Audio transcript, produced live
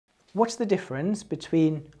What's the difference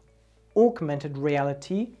between augmented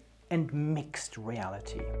reality and mixed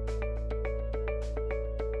reality?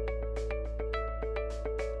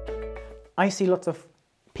 I see lots of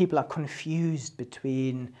people are confused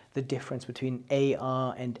between the difference between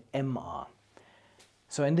AR and MR.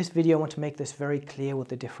 So in this video, I want to make this very clear what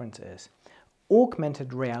the difference is.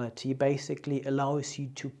 Augmented reality basically allows you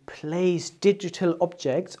to place digital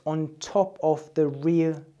objects on top of the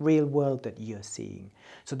real world that you're seeing.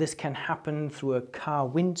 So this can happen through a car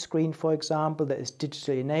windscreen, for example, that is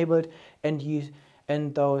digitally enabled, and you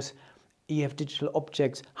have digital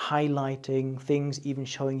objects highlighting things, even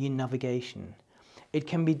showing you navigation. It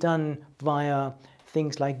can be done via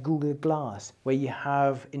things like Google Glass, where you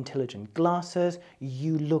have intelligent glasses,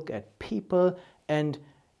 you look at people, and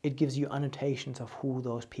it gives you annotations of who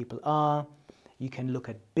those people are. You can look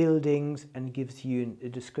at buildings and it gives you a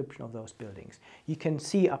description of those buildings. You can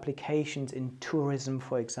see applications in tourism,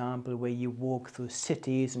 for example, where you walk through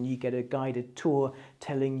cities and you get a guided tour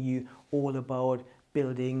telling you all about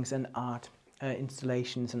buildings and art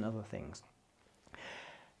installations and other things.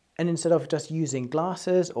 And instead of just using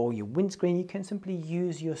glasses or your windscreen, you can simply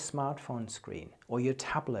use your smartphone screen or your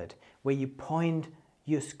tablet, where you point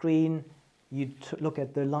your screen, you look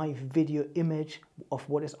at the live video image of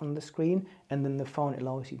what is on the screen, and then the phone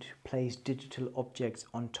allows you to place digital objects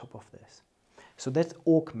on top of this. So that's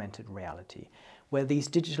augmented reality, where these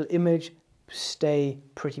digital images stay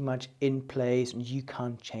pretty much in place and you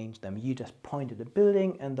can't change them. You just point at a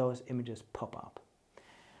building and those images pop up.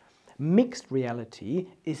 Mixed reality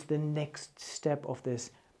is the next step of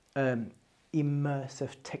this immersive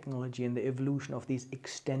technology and the evolution of these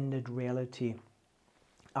extended reality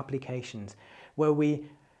applications,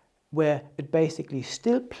 where it basically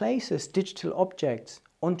still places digital objects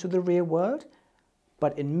onto the real world,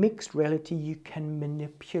 but in mixed reality you can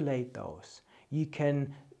manipulate those. You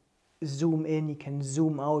can zoom in, you can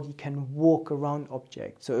zoom out, you can walk around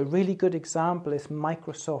objects. So a really good example is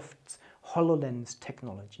Microsoft's HoloLens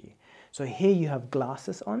technology. So here you have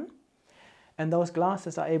glasses on, and those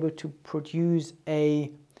glasses are able to produce a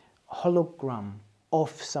hologram of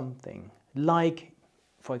something. Like,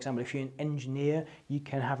 for example, if you're an engineer, you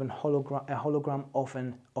can have a hologram of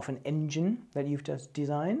an engine that you've just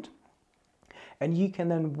designed. And you can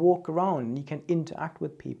then walk around and you can interact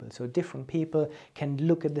with people. So different people can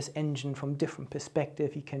look at this engine from different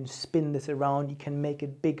perspectives. You can spin this around, you can make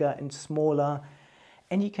it bigger and smaller.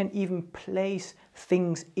 And you can even place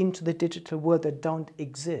things into the digital world that don't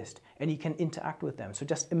exist, and you can interact with them. So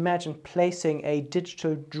just imagine placing a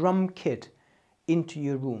digital drum kit into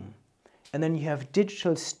your room. And then you have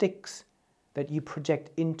digital sticks that you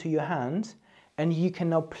project into your hands, and you can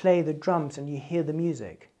now play the drums and you hear the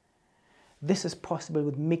music. This is possible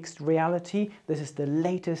with mixed reality. This is the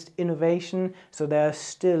latest innovation. So there are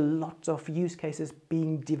still lots of use cases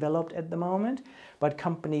being developed at the moment, but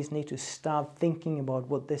companies need to start thinking about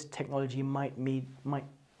what this technology might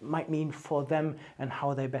mean for them and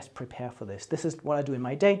how they best prepare for this. This is what I do in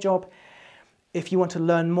my day job. If you want to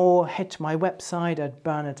learn more, head to my website at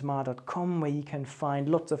bernardmar.com, where you can find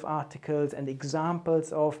lots of articles and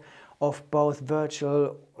examples of both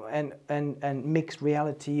virtual and mixed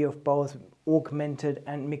reality, of both augmented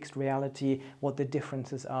and mixed reality, what the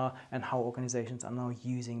differences are and how organizations are now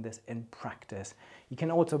using this in practice. You can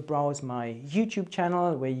also browse my YouTube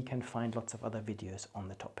channel, where you can find lots of other videos on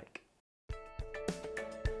the topic.